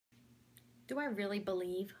Do I really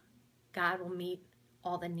believe God will meet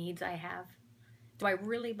all the needs I have? Do I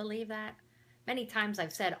really believe that? Many times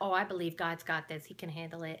I've said, oh, I believe God's got this. He can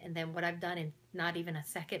handle it. And then what I've done, and not even a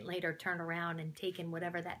second later, turn around and taken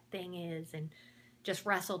whatever that thing is and just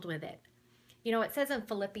wrestled with it. You know, it says in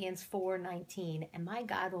Philippians 4:19, and my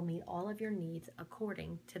God will meet all of your needs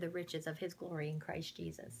according to the riches of his glory in Christ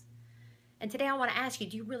Jesus. And today I want to ask you,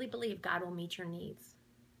 do you really believe God will meet your needs?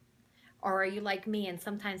 Or are you like me and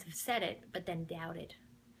sometimes have said it, but then doubted?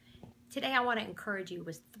 Today I want to encourage you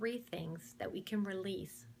with 3 things that we can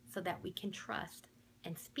release so that we can trust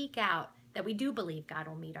and speak out that we do believe God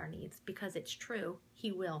will meet our needs, because it's true,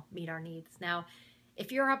 he will meet our needs. Now,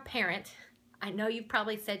 if you're a parent, I know you've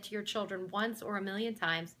probably said to your children once or a million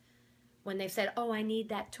times when they've said, oh, I need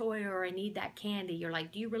that toy or I need that candy, you're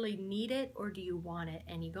like, do you really need it or do you want it?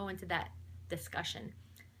 And you go into that discussion.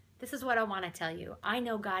 This is what I want to tell you. I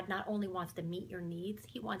know God not only wants to meet your needs,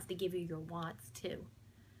 he wants to give you your wants too.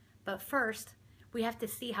 But first, we have to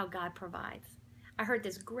see how God provides. I heard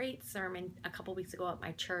this great sermon a couple weeks ago at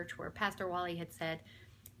my church where Pastor Wally had said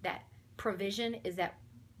that provision is that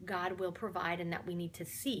God will provide, and that we need to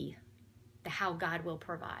see how God will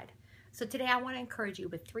provide. So today I want to encourage you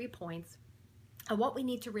with 3 points of what we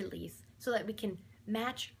need to release so that we can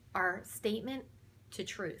match our statement to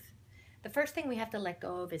truth. The first thing we have to let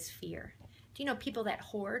go of is fear. Do you know people that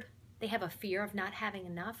hoard? They have a fear of not having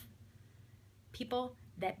enough. People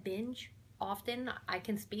that binge, often, I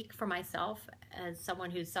can speak for myself as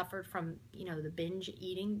someone who's suffered from, the binge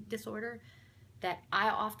eating disorder, that I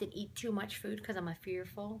often eat too much food because I'm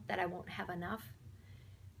fearful that I won't have enough.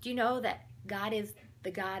 Do you know that God is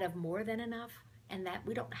the God of more than enough, and that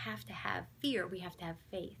we don't have to have fear, we have to have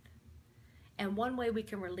faith? And one way we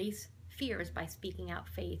can release fear is by speaking out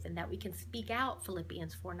faith, and that we can speak out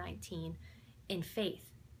Philippians 4:19 in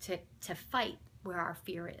faith to fight where our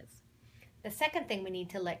fear is. The second thing we need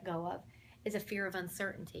to let go of is a fear of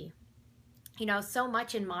uncertainty. So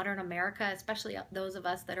much in modern America, especially those of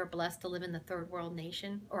us that are blessed to live in the third world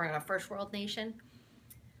nation or in a first world nation,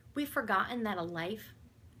 we've forgotten that a life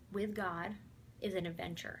with God is an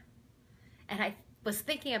adventure. And I was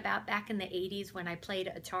thinking about back in the 80s when I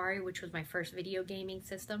played Atari, which was my first video gaming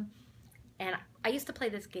system. And I used to play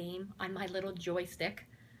this game on my little joystick.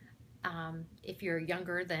 If you're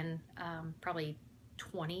younger than probably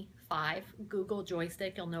 25, Google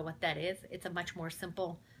joystick, you'll know what that is. It's a much more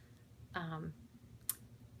simple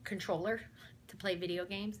controller to play video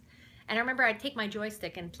games. And I remember I'd take my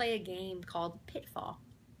joystick and play a game called Pitfall.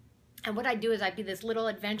 And what I'd do is I'd be this little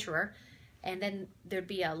adventurer, and then there'd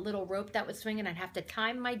be a little rope that would swing, and I'd have to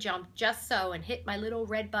time my jump just so and hit my little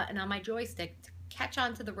red button on my joystick to catch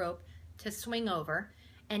onto the rope to swing over.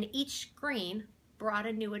 And each screen brought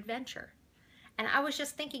a new adventure. And I was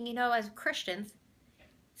just thinking, as Christians,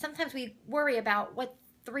 sometimes we worry about what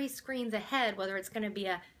 3 screens ahead, whether it's going to be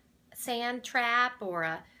a sand trap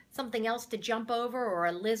or something else to jump over or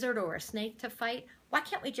a lizard or a snake to fight. Why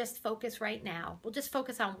can't we just focus right now? We'll just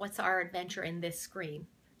focus on what's our adventure in this screen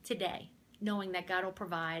today, knowing that God will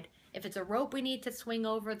provide. If it's a rope we need to swing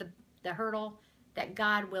over the hurdle, that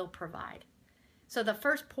God will provide. So the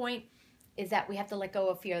first point is that we have to let go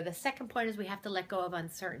of fear. The second point is we have to let go of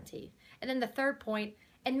uncertainty. And then the third point,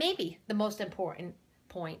 and maybe the most important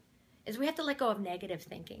point, is we have to let go of negative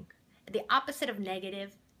thinking. The opposite of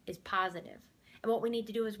negative is positive. And what we need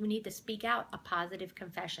to do is we need to speak out a positive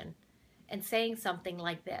confession and saying something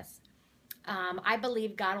like this. I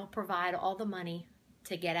believe God will provide all the money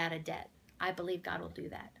to get out of debt. I believe God will do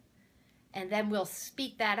that. And then we'll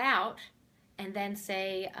speak that out and then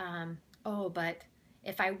say, oh, but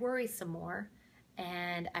if I worry some more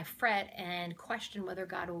and I fret and question whether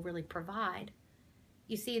God will really provide,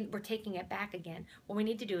 you see, we're taking it back again. What we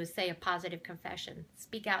need to do is say a positive confession.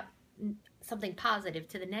 Speak out something positive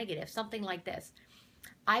to the negative, something like this.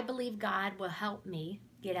 I believe God will help me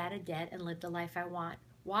get out of debt and live the life I want.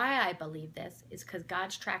 Why I believe this is because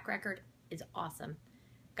God's track record is awesome.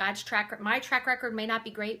 My track record may not be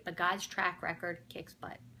great, but God's track record kicks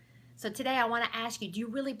butt. So today I want to ask you, do you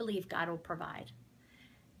really believe God will provide?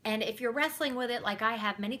 And if you're wrestling with it like I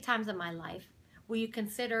have many times in my life, will you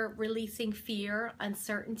consider releasing fear,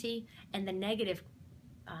 uncertainty, and the negative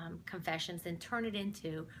confessions and turn it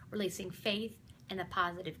into releasing faith and a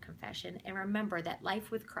positive confession? And remember that life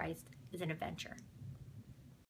with Christ is an adventure.